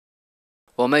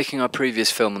While making our previous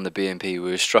film on the BNP, we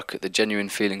were struck at the genuine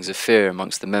feelings of fear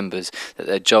amongst the members that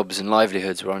their jobs and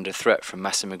livelihoods were under threat from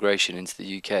mass immigration into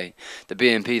the UK. The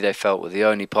BNP, they felt, were the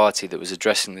only party that was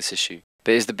addressing this issue.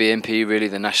 But is the BNP really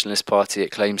the nationalist party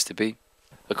it claims to be?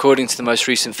 According to the most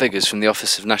recent figures from the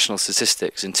Office of National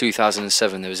Statistics, in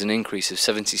 2007 there was an increase of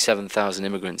 77,000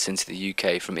 immigrants into the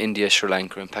UK from India, Sri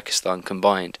Lanka and Pakistan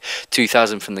combined,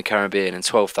 2,000 from the Caribbean and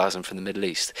 12,000 from the Middle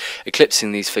East.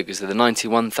 Eclipsing these figures are the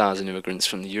 91,000 immigrants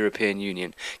from the European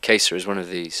Union. Kaysa is one of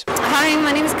these. Hi,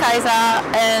 my name is Kajsa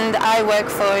and I work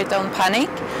for Don't Panic,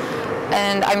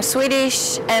 and I'm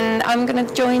Swedish and I'm going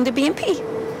to join the BNP.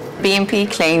 BNP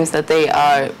claims that they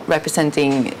are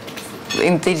representing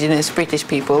indigenous British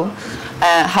people.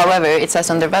 However, it says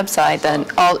on their website that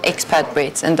all expat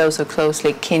Brits and those of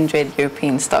closely kindred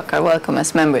European stock are welcome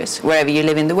as members wherever you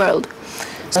live in the world.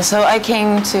 So I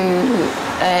came to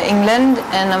England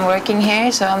and I'm working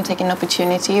here, so I'm taking an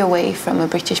opportunity away from a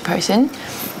British person,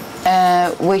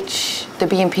 which the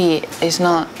BNP is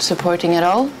not supporting at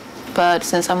all. But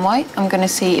since I'm white, I'm going to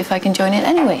see if I can join it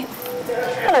anyway.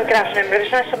 Hello, good afternoon,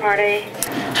 British National Party.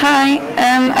 Hi,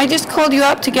 I just called you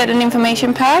up to get an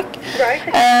information pack. Right.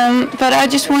 But I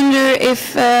just wonder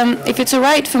if it's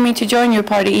alright for me to join your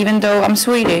party even though I'm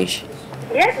Swedish.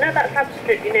 Yeah, no, that's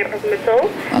absolutely no problem at all.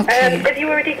 Okay. Have you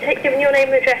already given your name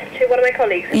and address to one of my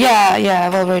colleagues? Yeah,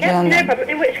 I've already done no that. problem.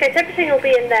 In which case, everything will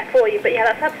be in there for you. But yeah,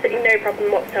 that's absolutely no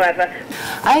problem whatsoever.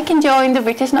 I can join the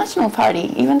British National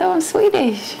Party even though I'm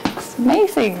Swedish. It's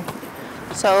amazing.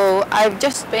 So I've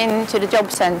just been to the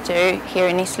job centre here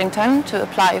in Islington to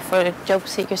apply for the job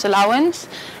seekers allowance,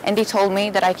 and they told me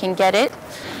that I can get it.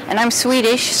 And I'm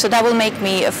Swedish, so that will make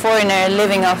me a foreigner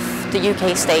living off the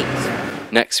UK state.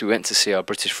 Next we went to see our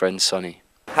British friend Sonny.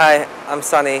 Hi, I'm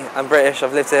Sonny. I'm British.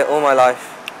 I've lived here all my life,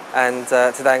 and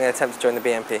today I'm going to attempt to join the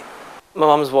BNP. My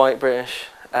mum's white British,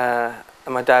 and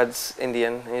my dad's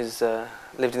Indian. He's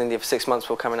lived in India for 6 months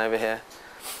before coming over here,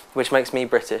 which makes me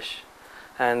British.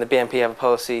 And the BNP have a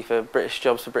policy for British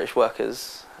jobs for British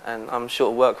workers, and I'm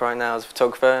short of work right now as a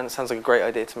photographer, and it sounds like a great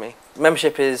idea to me.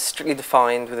 Membership is strictly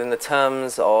defined within the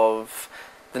terms of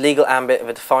the legal ambit of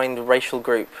a defined racial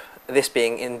group, this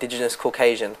being Indigenous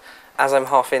Caucasian. As I'm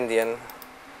half Indian,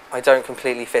 I don't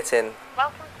completely fit in.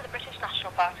 Welcome to the British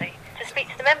National Party. To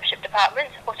speak to the membership department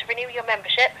or to renew your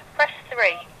membership, press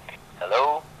 3.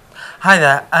 Hello? Hi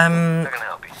there. How can I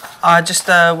help you? I just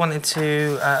wanted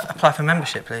to apply for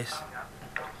membership, please.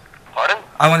 Pardon?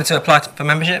 I wanted to apply for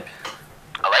membership.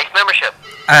 A life membership?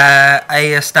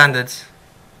 A standards.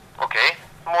 Okay.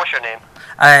 And what's your name?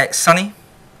 Sonny.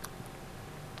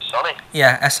 Sonny?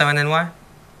 Yeah, S-O-N-N-Y.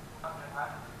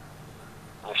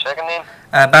 Your second name?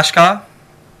 Bashkar.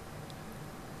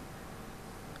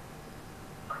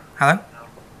 Hello?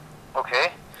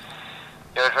 Okay.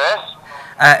 Your address?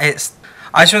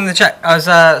 I just wanted to check. I was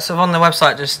sort of on the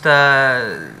website just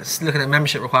looking at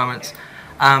membership requirements.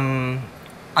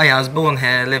 Oh yeah, I was born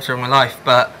here, lived here all my life,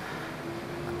 but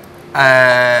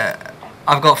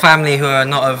I've got family who are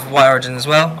not of white origin as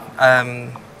well,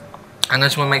 and I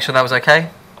just want to make sure that was okay.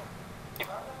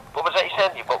 What was that you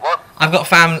said? You've got what? I've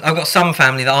got some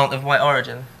family that aren't of white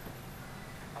origin,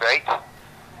 Right.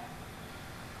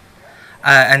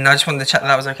 and I just wanted to check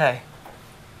that was okay.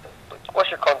 What's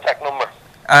your contact number?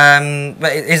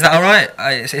 But is that all right?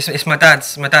 It's my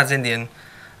dad's Indian.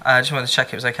 I just wanted to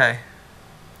check it was okay.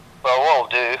 Well, what I'll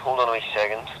do, hold on a wee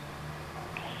second.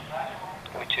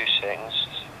 Give me 2 seconds.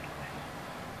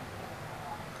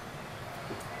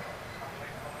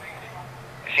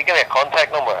 If you give me a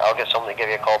contact number, I'll get someone to give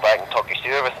you a call back and talk you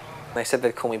through everything. They said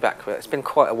they'd call me back, but it's been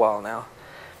quite a while now,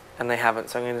 and they haven't,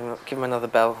 so I'm going to give them another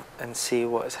bell and see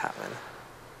what is happening.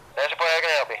 There's a boy, how can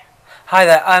I help you? Hi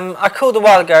there, I called a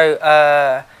while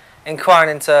ago inquiring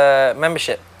into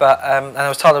membership, but and I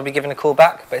was told I'd be given a call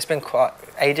back, but it's been quite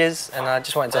ages, and I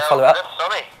just wanted to follow up. Is this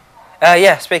Sonny?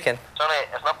 Yeah, speaking. Sonny,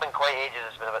 it's not been quite ages,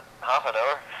 it's been about half an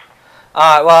hour.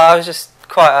 Alright, well, I was just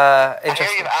quite I hear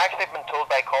interested. you've actually been told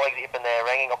by colleagues that you've been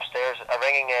ringing upstairs,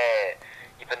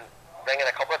 you've been ringing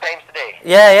a couple of times today.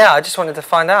 Yeah, I just wanted to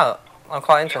find out. I'm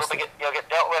quite interested. You'll get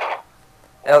dealt with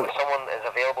Oh. when someone is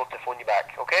available to phone you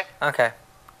back, okay? Okay.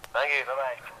 Thank you,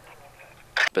 bye-bye.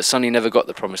 But Sonny never got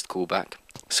the promised call back.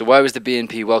 So why was the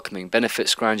BNP welcoming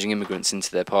benefit-scrounging immigrants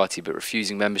into their party but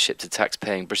refusing membership to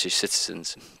tax-paying British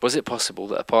citizens? Was it possible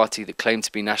that a party that claimed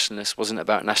to be nationalist wasn't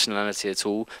about nationality at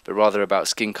all, but rather about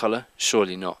skin colour?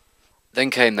 Surely not. Then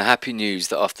came the happy news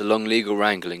that after long legal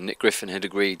wrangling, Nick Griffin had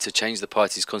agreed to change the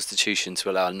party's constitution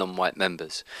to allow non-white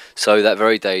members. So that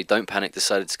very day, Don't Panic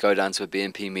decided to go down to a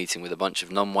BNP meeting with a bunch of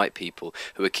non-white people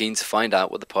who were keen to find out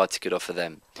what the party could offer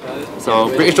them. So,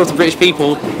 British jobs to British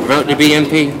people, wrote the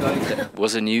BNP.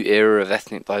 Was a new era of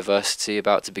ethnic diversity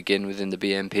about to begin within the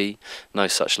BNP? No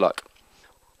such luck.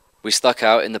 We stuck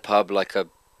out in the pub like a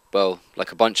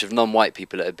bunch of non-white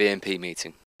people at a BNP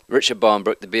meeting. Richard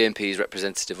Barnbrook, the BNP's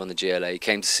representative on the GLA,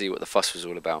 came to see what the fuss was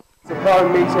all about. It's a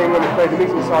prime meeting, and the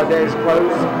meeting side there is closed.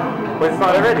 We're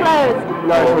started already? Closed.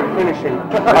 No, it's finishing.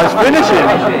 It's finishing?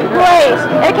 Great,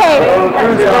 okay.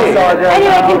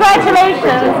 Anyway,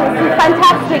 congratulations. It's a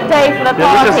fantastic day for the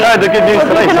party. We just heard the good news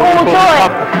today. We can all join.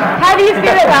 How do you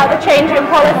feel about the change in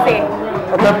policy?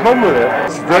 I've no problem with it.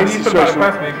 How do you feel about it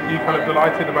personally? Are you kind of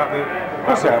delighted about the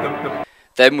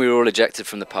Then we were all ejected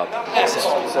from the pub. Go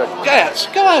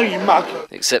out, you mug.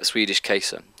 Except Swedish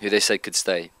Kesa, who they said could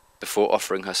stay, before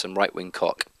offering her some right-wing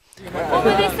cock. What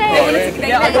were they saying? They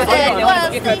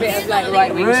said, Give her a bit of like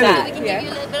right-wing chat. we can give you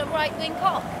a little bit of right-wing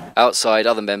cock. Outside,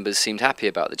 other members seemed happy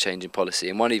about the change in policy,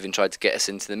 and one even tried to get us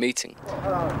into the meeting.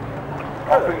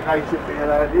 I think they should be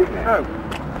allowed in.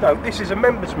 No, this is a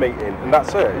members' meeting, and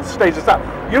that's it. It stays as that.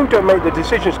 You don't make the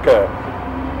decisions, Kurt.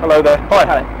 Hello there.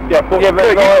 Hi. Yeah, but doesn't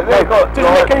make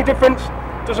any difference.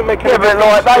 Doesn't make any difference.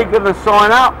 Yeah, but like they gonna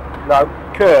sign up. No,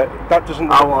 Kurt, that doesn't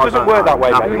work that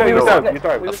way, mate. No, you don't.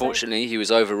 Unfortunately, he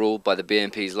was overruled by the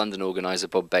BNP's London organiser,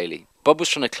 Bob Bailey. Bob was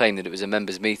trying to claim that it was a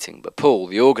members' meeting, but Paul,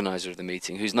 the organiser of the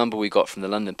meeting, whose number we got from the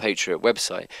London Patriot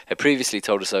website, had previously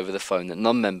told us over the phone that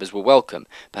non-members were welcome.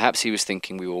 Perhaps he was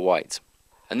thinking we were white.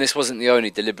 And this wasn't the only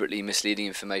deliberately misleading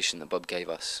information that Bob gave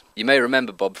us. You may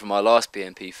remember Bob from our last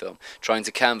BNP film, trying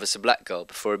to canvass a black girl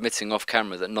before admitting off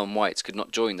camera that non-whites could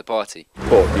not join the party.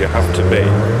 But you have to be,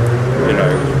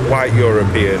 white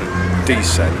European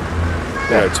descent,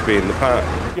 to be in the party.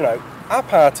 Our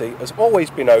party has always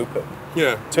been open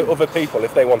to other people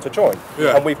if they want to join.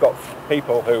 Yeah. And we've got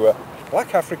people who are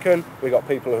black African, we've got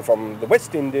people who are from the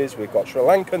West Indies, we've got Sri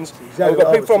Lankans, and we've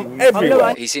got people from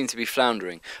everywhere. He seemed to be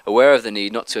floundering, aware of the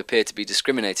need not to appear to be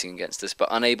discriminating against us, but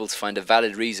unable to find a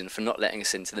valid reason for not letting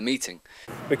us into the meeting.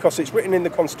 Because it's written in the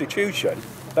Constitution,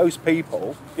 those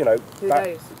people, it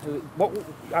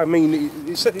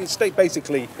states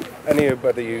basically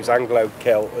anybody who's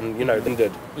Anglo-Celt and,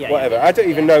 whatever. I don't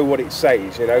even know what it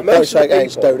says, Most of the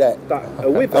people that are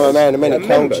with us are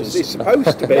members. It's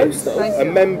supposed to be a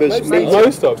members meeting.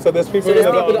 Most of, so there's people that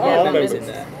are members.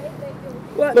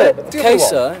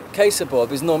 Kesa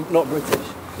Bob is not British.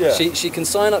 Yeah. She can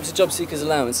sign up to job seekers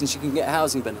allowance and she can get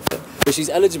housing benefit, but she's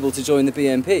eligible to join the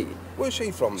BNP. Where's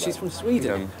she from? She's from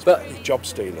Sweden. But job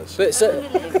stealers. But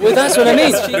that's what I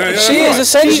mean. She is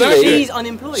essentially. She's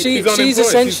unemployed. She's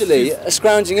essentially a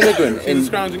scrounging immigrant. She's a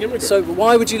scrounging immigrant. So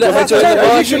why would you let her join the party?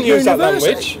 party? You shouldn't use that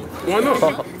language. Why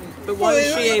not? But why was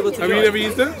she able to Have you never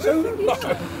used it?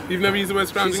 You've never used the word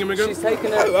scrounging immigrant? She's taken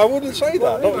No, I wouldn't say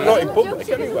that. Not in public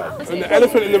anyway. And the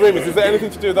elephant in the room is there anything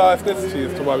to do with our ethnicity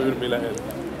as to why we wouldn't be let in?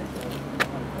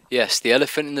 Yes, the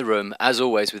elephant in the room, as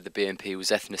always with the BNP, was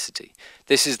ethnicity.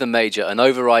 This is the major and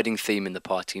overriding theme in the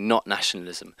party, not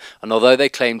nationalism. And although they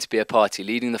claim to be a party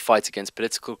leading the fight against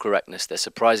political correctness, they're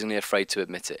surprisingly afraid to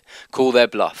admit it. Call their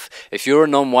bluff. If you're a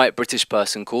non-white British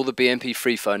person, call the BNP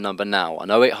free phone number now on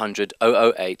 0800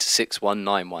 008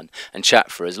 6191 and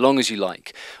chat for as long as you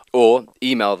like. Or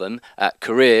email them at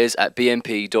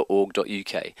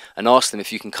careers@bnp.org.uk and ask them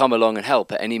if you can come along and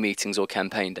help at any meetings or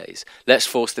campaign days. Let's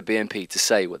force the BNP to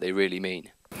say what they really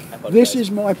mean. This is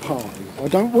my party. I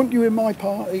don't want you in my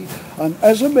party, and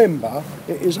as a member,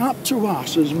 it is up to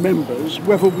us as members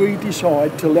whether we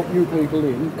decide to let you people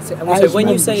in. So when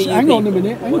you say hang on a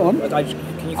minute, hang on.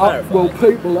 Can you clarify? Well,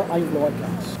 people that ain't like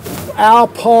us. Our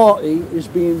party is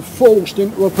being forced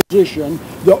into a position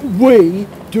that we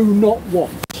do not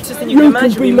want. You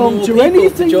can belong to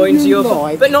anything you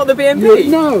like, but not the BNP.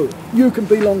 No, you can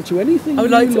belong to anything you like. I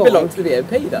would like to belong to the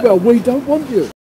BNP, though. Well, we don't want you.